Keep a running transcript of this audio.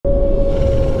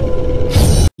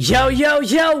Yo,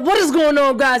 what is going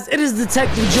on, guys? It is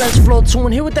Detective Dress Flow 2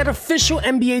 and here with that official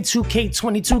NBA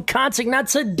 2K22 content. Now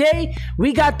today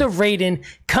we got the rating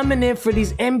coming in for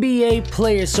these NBA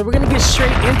players, so we're gonna get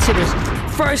straight into this.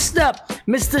 First up,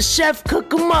 Mr. Chef,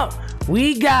 cook 'em up.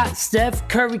 We got Steph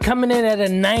Curry coming in at a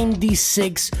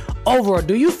 96 overall.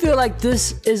 Do you feel like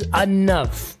this is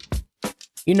enough?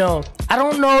 You know, I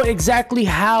don't know exactly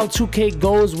how 2K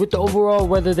goes with the overall,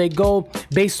 whether they go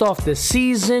based off the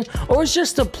season or it's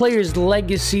just the player's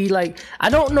legacy. Like, I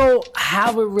don't know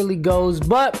how it really goes,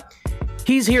 but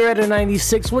he's here at a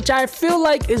 96, which I feel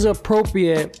like is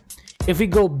appropriate if we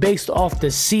go based off the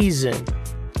season.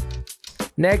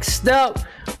 Next up,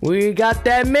 we got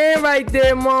that man right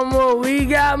there, mama. We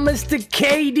got Mr.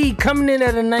 KD coming in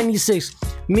at a 96.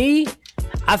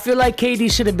 I feel like KD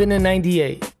should have been a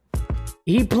 98.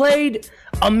 He played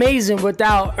amazing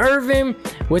without Irving,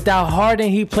 without Harden.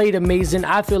 He played amazing.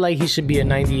 I feel like he should be a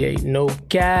 98. No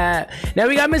cap. Now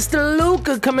we got Mr.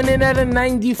 Luka coming in at a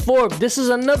 94. This is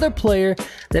another player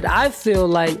that I feel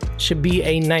like should be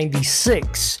a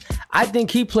 96. I think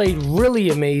he played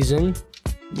really amazing,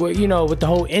 you know, with the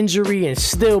whole injury and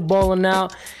still balling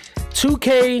out.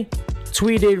 2K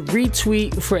tweeted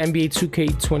retweet for NBA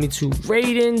 2K22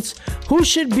 ratings. Who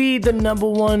should be the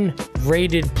 #1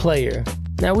 rated player?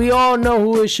 Now we all know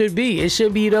who it should be. It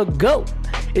should be the GOAT.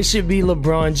 It should be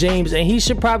LeBron James, and he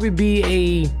should probably be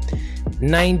a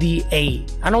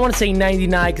 98. I don't want to say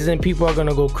 99 because then people are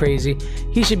gonna go crazy.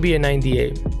 He should be a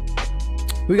 98.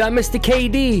 We got Mr.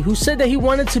 KD, who said that he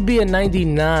wanted to be a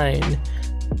 99.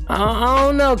 I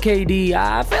don't know, KD.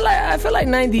 I feel like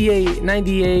 98,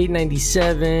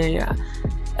 97. Yeah,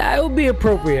 it would be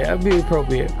appropriate. It would be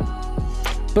appropriate.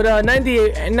 But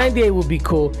 98 would be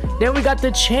cool. Then we got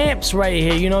the champs right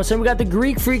here. You know, so we got the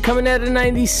Greek Freak coming at a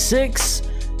 96.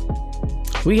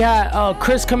 We got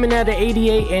Chris coming at an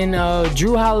 88 and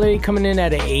Drew Holiday coming in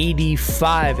at an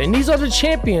 85. And these are the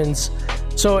champions.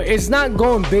 So it's not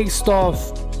going based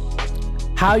off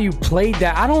how you played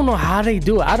that. I don't know how they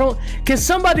do it. Can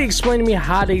somebody explain to me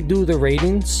how they do the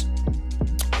ratings?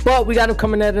 But we got him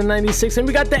coming at a 96, and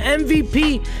we got the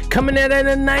MVP coming at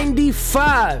a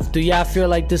 95. Do y'all feel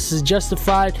like this is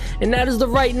justified? And that is the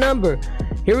right number.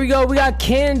 Here we go. We got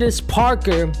Candace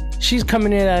Parker. She's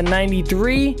coming in at a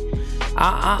 93.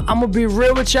 I'm gonna be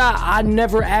real with y'all. I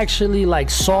never actually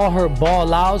like saw her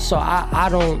ball out, so I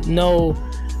don't know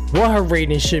what her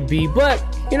rating should be, but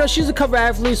you know, she's a cover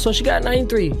athlete, so she got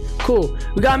 93. Cool.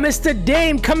 We got Mr.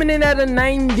 Dame coming in at a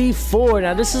 94.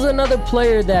 Now this is another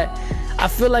player that I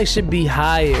feel like should be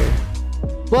higher,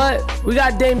 but we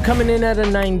got Dame coming in at a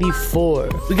 94.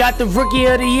 We got the rookie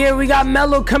of the year. We got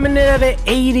Melo coming in at an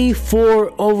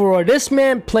 84 overall. This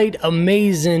man played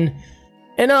amazing,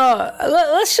 and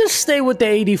let's just stay with the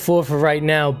 84 for right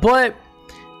now. But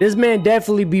this man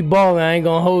definitely be balling. I ain't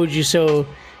gonna hold you. So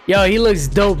yo, he looks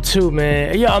dope too,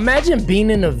 man. Yo, imagine being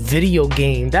in a video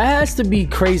game. That has to be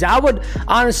crazy. I would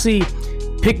honestly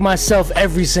pick myself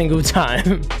every single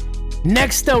time.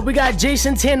 Next up, we got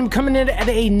Jason Tatum coming in at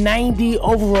a 90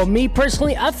 overall. Me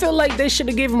personally, I feel like they should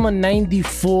have gave him a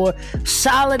 94.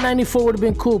 Solid 94 would have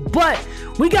been cool. But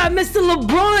we got Mr.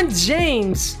 LeBron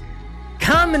James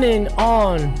commenting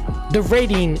on the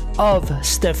rating of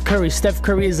Steph Curry. Steph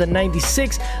Curry is a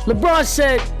 96. LeBron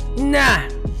said, nah,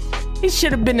 he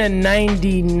should have been a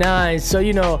 99. So,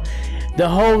 you know, the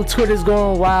whole Twitter's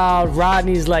going wild.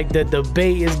 Ronnie's like, the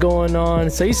debate is going on.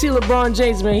 So you see LeBron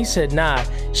James, man, he said, nah,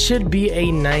 should be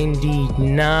a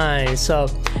 99. So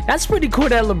that's pretty cool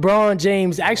that LeBron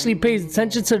James actually pays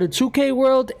attention to the 2K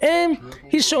world, and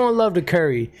he's showing love to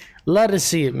Curry. Love to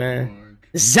see it, man.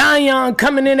 Zion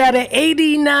coming in at an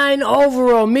 89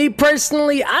 overall. Me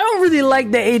personally, I don't really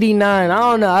like the 89. I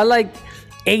don't know. I like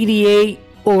 88.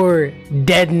 Or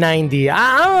dead 90.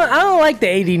 I don't like the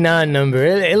 89 number.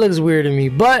 It looks weird to me.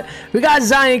 But we got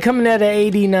Zion coming at an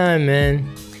 89, man.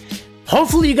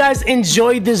 Hopefully you guys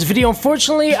enjoyed this video.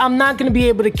 Unfortunately, I'm not going to be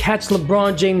able to catch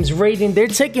LeBron James' rating. They're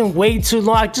taking way too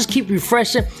long. I just keep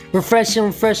refreshing.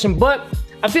 But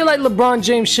I feel like LeBron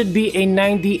James should be a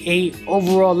 98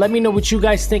 overall. Let me know what you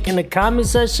guys think in the comment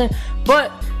section.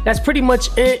 But that's pretty much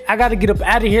it. I got to get up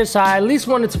out of here, so I at least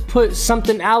wanted to put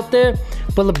something out there.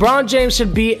 But LeBron James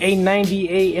should be a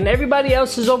 98, and everybody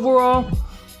else's overall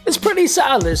is pretty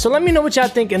solid. So let me know what y'all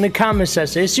think in the comment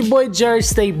section. It's your boy Jerry.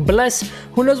 Stay blessed.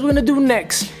 Who knows what we're gonna do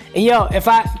next? And yo, if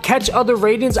I catch other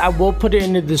ratings, I will put it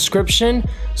in the description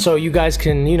so you guys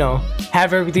can, you know,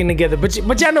 have everything together. But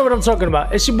y'all know what I'm talking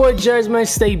about. It's your boy Jerry, man.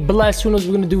 Stay blessed. Who knows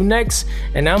what we're gonna do next?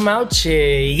 And I'm out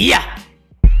here. Yeah.